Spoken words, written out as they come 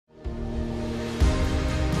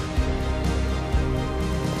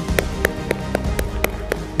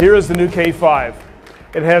Here is the new K5.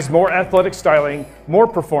 It has more athletic styling, more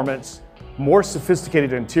performance, more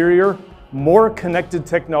sophisticated interior, more connected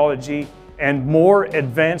technology, and more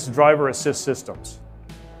advanced driver assist systems.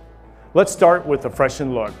 Let's start with the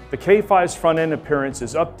freshened look. The K5's front end appearance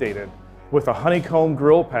is updated with a honeycomb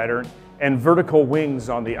grille pattern and vertical wings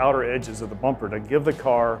on the outer edges of the bumper to give the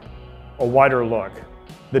car a wider look.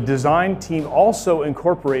 The design team also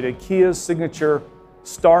incorporated Kia's signature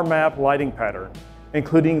star map lighting pattern,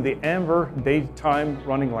 including the amber daytime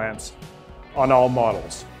running lamps on all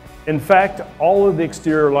models. In fact, all of the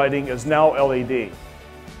exterior lighting is now LED.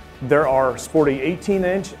 There are sporty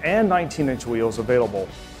 18-inch and 19-inch wheels available,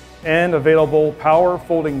 and available power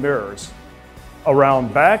folding mirrors.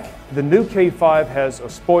 Around back, the new K5 has a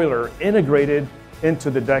spoiler integrated into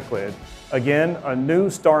the deck lid. Again, a new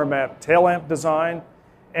star map tail lamp design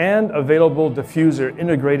and available diffuser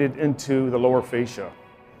integrated into the lower fascia.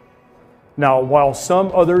 Now, while some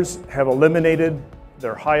others have eliminated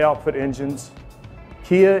their high output engines,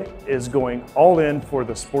 Kia is going all in for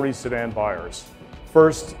the sporty sedan buyers.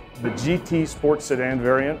 First, the GT Sport Sedan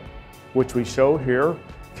variant, which we show here,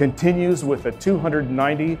 continues with a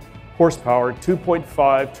 290 horsepower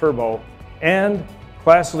 2.5 turbo and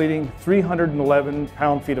class-leading 311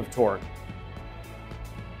 pound-feet of torque.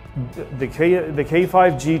 The K5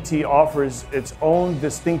 GT offers its own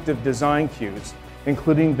distinctive design cues,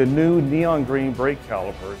 including the new neon green brake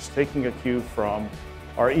calipers, taking a cue from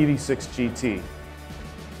our EV6 GT.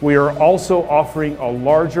 We are also offering a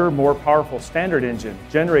larger, more powerful standard engine,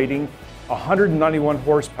 generating 191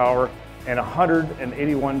 horsepower and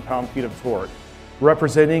 181 pound-feet of torque,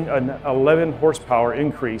 representing an 11 horsepower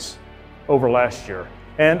increase over last year.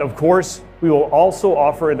 And of course, we will also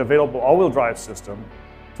offer an available all-wheel drive system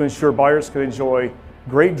to ensure buyers can enjoy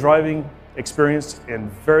great driving experience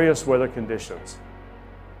in various weather conditions.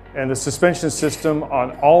 And the suspension system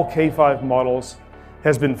on all K5 models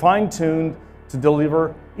has been fine-tuned to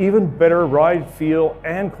deliver even better ride feel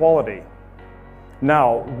and quality.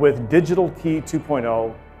 Now, with Digital Key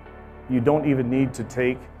 2.0, you don't even need to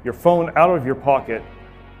take your phone out of your pocket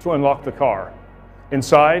to unlock the car.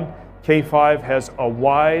 Inside, K5 has a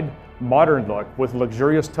wide, modern look with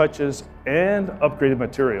luxurious touches and upgraded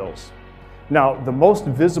materials. Now, the most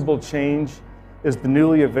visible change is the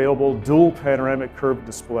newly available dual panoramic curved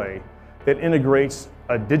display that integrates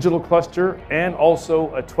a digital cluster and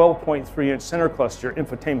also a 12.3-inch center cluster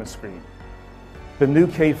infotainment screen. The new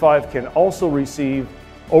K5 can also receive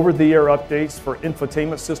over-the-air updates for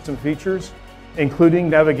infotainment system features, including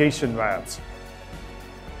navigation maps.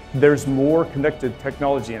 There's more connected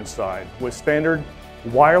technology inside with standard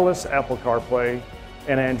wireless Apple CarPlay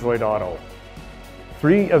and Android Auto.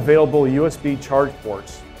 3 available USB charge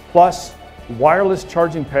ports, plus wireless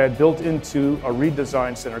charging pad built into a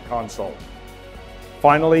redesigned center console.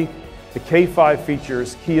 Finally, the K5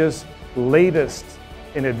 features Kia's latest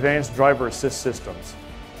in advanced driver assist systems.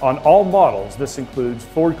 On all models, this includes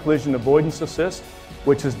forward collision avoidance assist,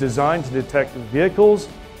 which is designed to detect vehicles,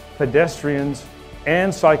 pedestrians,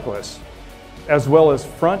 and cyclists, as well as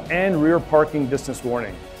front and rear parking distance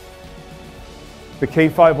warning. The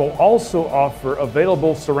K5 will also offer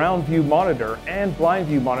available surround view monitor and blind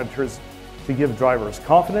view monitors to give drivers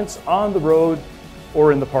confidence on the road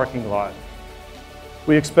or in the parking lot.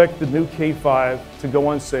 We expect the new K5 to go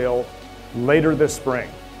on sale later this spring.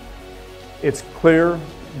 It's clear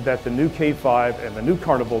that the new K5 and the new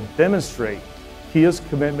Carnival demonstrate Kia's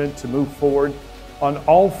commitment to move forward on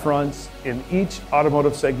all fronts in each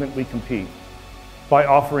automotive segment we compete, by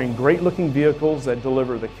offering great-looking vehicles that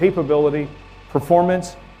deliver the capability,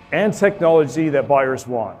 performance, and technology that buyers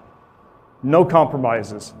want. No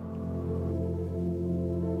compromises,